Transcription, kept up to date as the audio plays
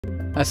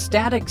A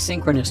static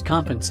synchronous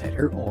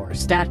compensator, or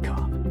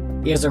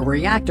STATCOM, is a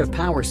reactive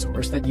power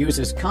source that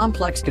uses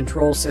complex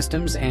control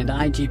systems and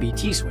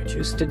IGBT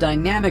switches to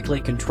dynamically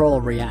control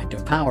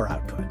reactive power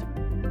output.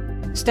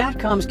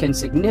 STATCOMs can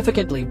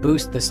significantly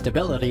boost the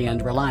stability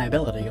and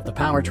reliability of the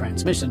power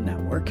transmission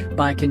network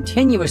by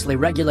continuously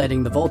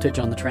regulating the voltage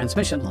on the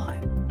transmission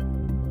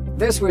line.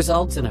 This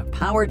results in a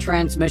power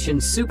transmission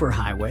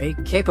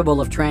superhighway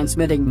capable of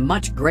transmitting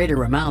much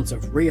greater amounts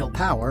of real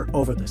power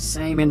over the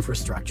same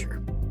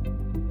infrastructure.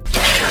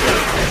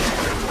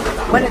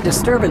 When a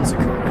disturbance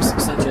occurs,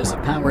 such as a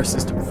power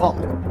system fault,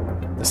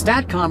 the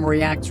STATCOM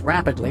reacts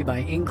rapidly by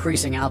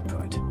increasing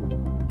output.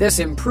 This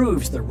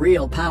improves the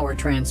real power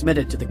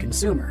transmitted to the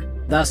consumer,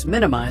 thus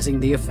minimizing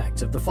the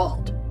effects of the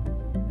fault.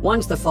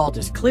 Once the fault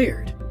is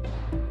cleared,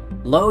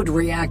 load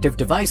reactive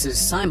devices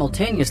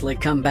simultaneously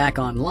come back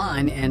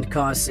online and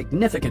cause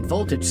significant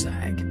voltage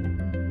sag.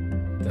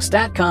 The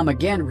STATCOM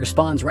again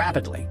responds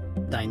rapidly,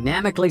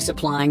 dynamically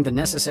supplying the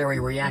necessary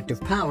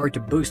reactive power to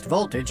boost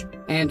voltage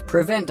and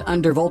prevent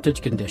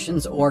undervoltage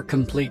conditions or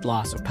complete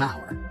loss of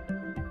power.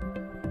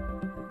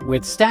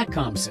 With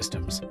STATCOM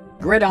systems,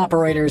 grid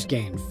operators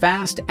gain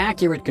fast,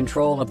 accurate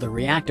control of the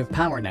reactive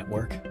power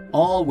network,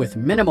 all with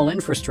minimal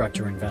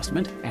infrastructure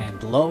investment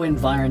and low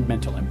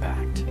environmental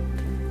impact.